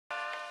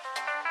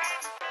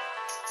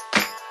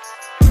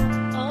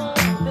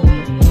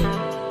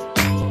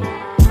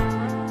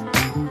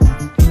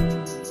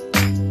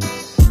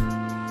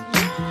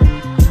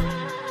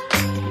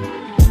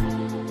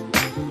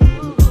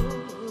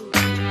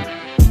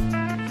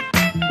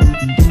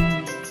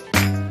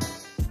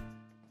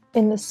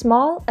In the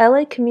small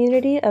LA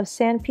community of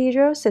San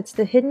Pedro sits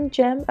the hidden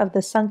gem of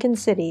the Sunken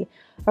City,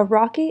 a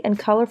rocky and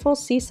colorful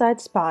seaside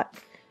spot.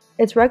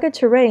 Its rugged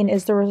terrain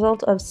is the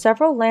result of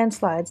several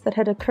landslides that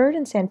had occurred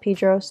in San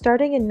Pedro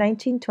starting in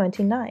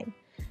 1929.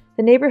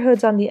 The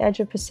neighborhoods on the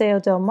edge of Paseo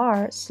del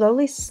Mar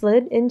slowly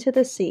slid into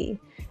the sea,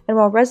 and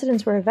while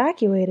residents were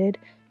evacuated,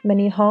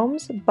 many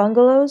homes,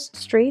 bungalows,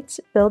 streets,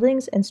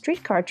 buildings, and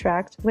streetcar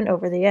tracks went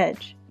over the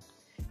edge.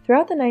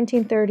 Throughout the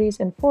 1930s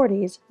and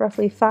 40s,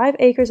 roughly 5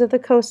 acres of the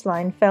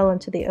coastline fell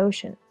into the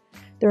ocean.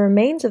 The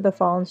remains of the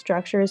fallen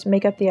structures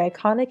make up the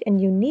iconic and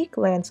unique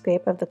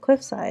landscape of the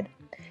cliffside,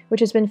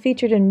 which has been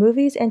featured in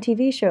movies and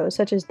TV shows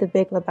such as The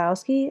Big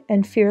Lebowski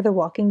and Fear the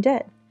Walking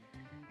Dead.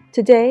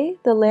 Today,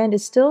 the land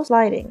is still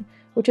sliding,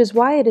 which is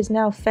why it is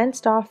now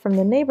fenced off from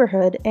the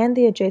neighborhood and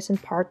the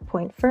adjacent park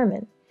Point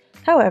Fermin.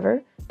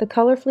 However, the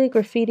colorfully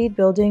graffitied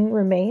building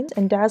remains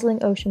and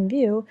dazzling ocean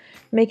view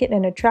make it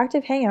an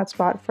attractive hangout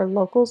spot for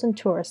locals and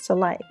tourists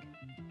alike.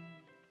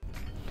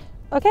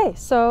 Okay,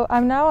 so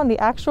I'm now on the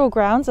actual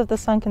grounds of the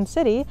Sunken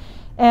City,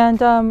 and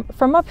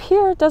from up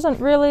here it doesn't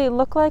really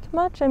look like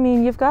much. I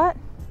mean, you've got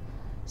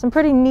some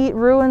pretty neat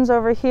ruins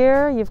over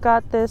here. You've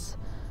got this,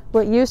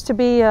 what used to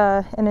be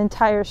an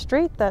entire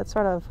street that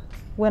sort of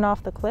went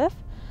off the cliff,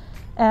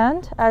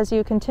 and as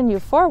you continue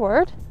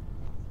forward,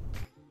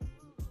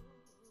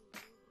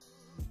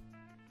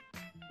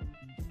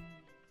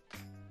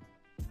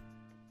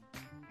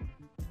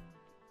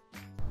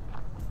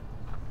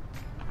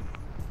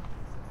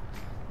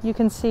 you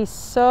can see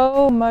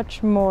so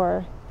much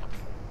more.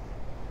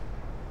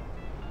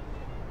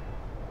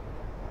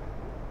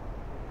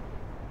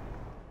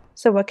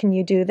 So what can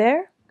you do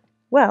there?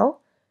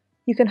 Well,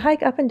 you can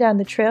hike up and down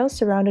the trails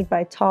surrounded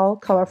by tall,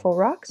 colorful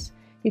rocks.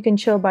 You can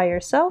chill by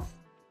yourself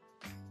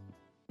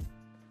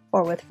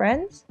or with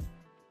friends.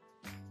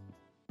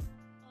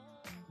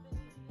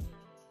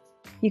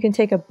 You can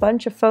take a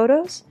bunch of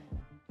photos.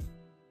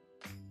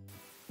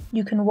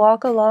 You can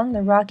walk along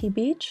the rocky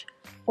beach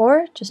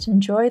or just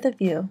enjoy the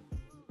view.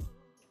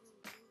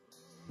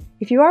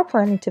 If you are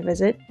planning to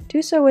visit,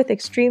 do so with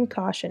extreme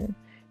caution.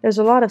 There's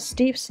a lot of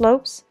steep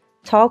slopes,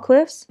 tall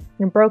cliffs,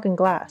 and broken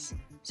glass,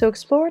 so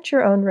explore at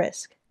your own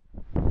risk.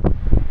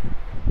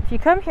 If you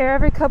come here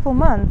every couple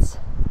months,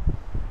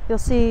 you'll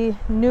see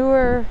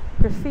newer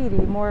graffiti,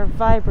 more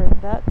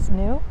vibrant. That's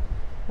new.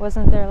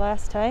 Wasn't there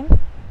last time.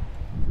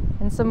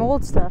 And some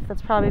old stuff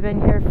that's probably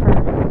been here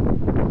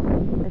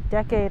for a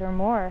decade or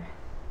more.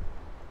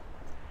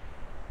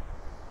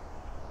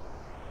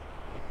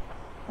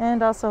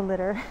 And also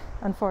litter,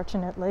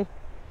 unfortunately.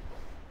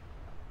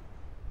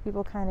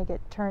 People kind of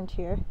get turned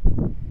here.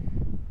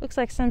 Looks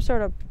like some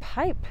sort of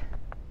pipe.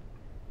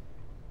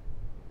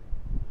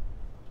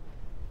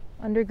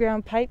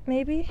 Underground pipe,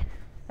 maybe,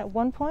 at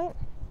one point.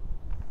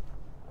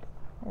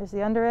 There's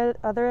the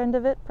other end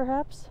of it,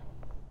 perhaps.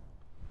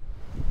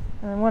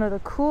 And then one of the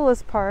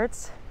coolest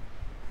parts,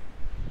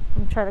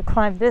 I'm trying to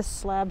climb this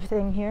slab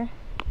thing here,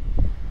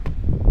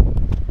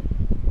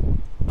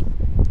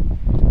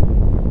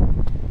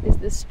 is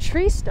this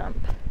tree stump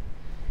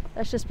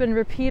that's just been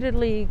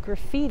repeatedly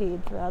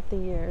graffitied throughout the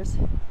years.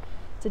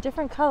 It's a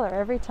different color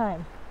every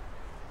time.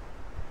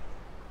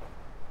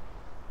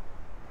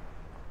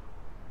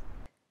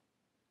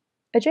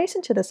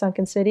 Adjacent to the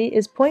Sunken City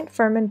is Point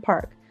Fermin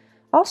Park,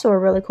 also a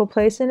really cool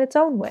place in its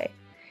own way.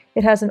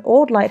 It has an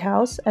old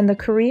lighthouse and the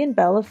Korean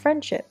Bell of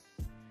Friendship.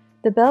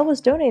 The bell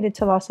was donated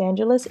to Los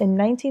Angeles in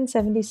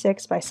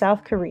 1976 by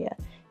South Korea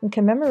in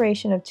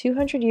commemoration of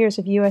 200 years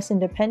of U.S.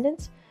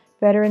 independence,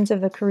 veterans of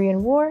the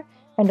Korean War,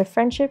 and a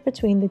friendship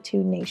between the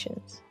two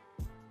nations.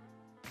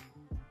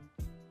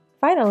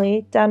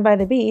 Finally, down by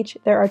the beach,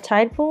 there are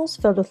tide pools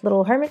filled with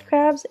little hermit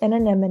crabs and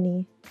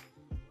anemone.